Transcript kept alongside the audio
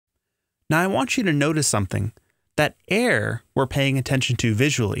Now I want you to notice something. That air we're paying attention to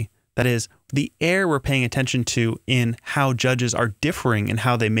visually, that is, the air we're paying attention to in how judges are differing in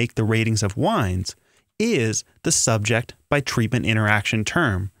how they make the ratings of wines, is the subject by treatment interaction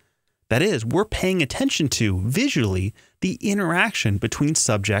term. That is, we're paying attention to, visually, the interaction between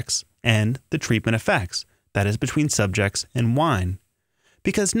subjects and the treatment effects, that is, between subjects and wine.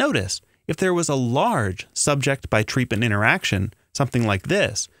 Because notice, if there was a large subject by treatment interaction, something like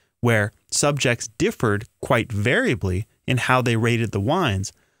this, where subjects differed quite variably in how they rated the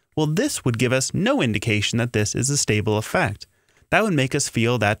wines, well, this would give us no indication that this is a stable effect. That would make us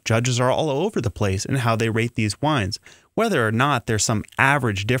feel that judges are all over the place in how they rate these wines, whether or not there's some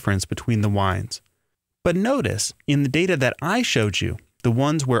average difference between the wines. But notice, in the data that I showed you, the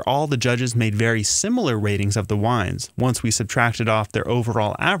ones where all the judges made very similar ratings of the wines once we subtracted off their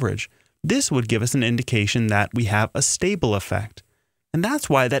overall average, this would give us an indication that we have a stable effect. And that's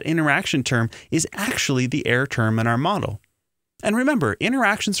why that interaction term is actually the error term in our model. And remember,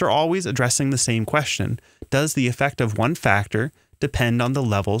 interactions are always addressing the same question. Does the effect of one factor depend on the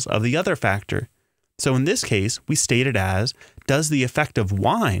levels of the other factor? So in this case, we state it as, does the effect of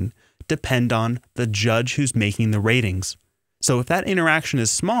wine depend on the judge who's making the ratings? So if that interaction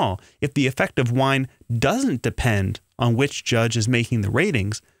is small, if the effect of wine doesn't depend on which judge is making the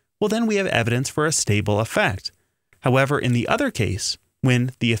ratings, well then we have evidence for a stable effect. However, in the other case,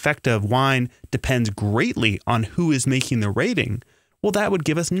 when the effect of wine depends greatly on who is making the rating, well, that would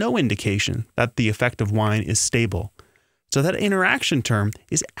give us no indication that the effect of wine is stable. So that interaction term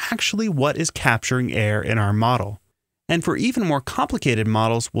is actually what is capturing error in our model. And for even more complicated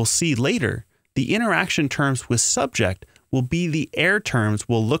models we'll see later, the interaction terms with subject will be the error terms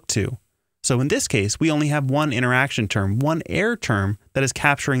we'll look to. So in this case, we only have one interaction term, one error term that is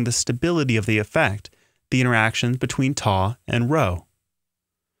capturing the stability of the effect, the interactions between Ta and Rho.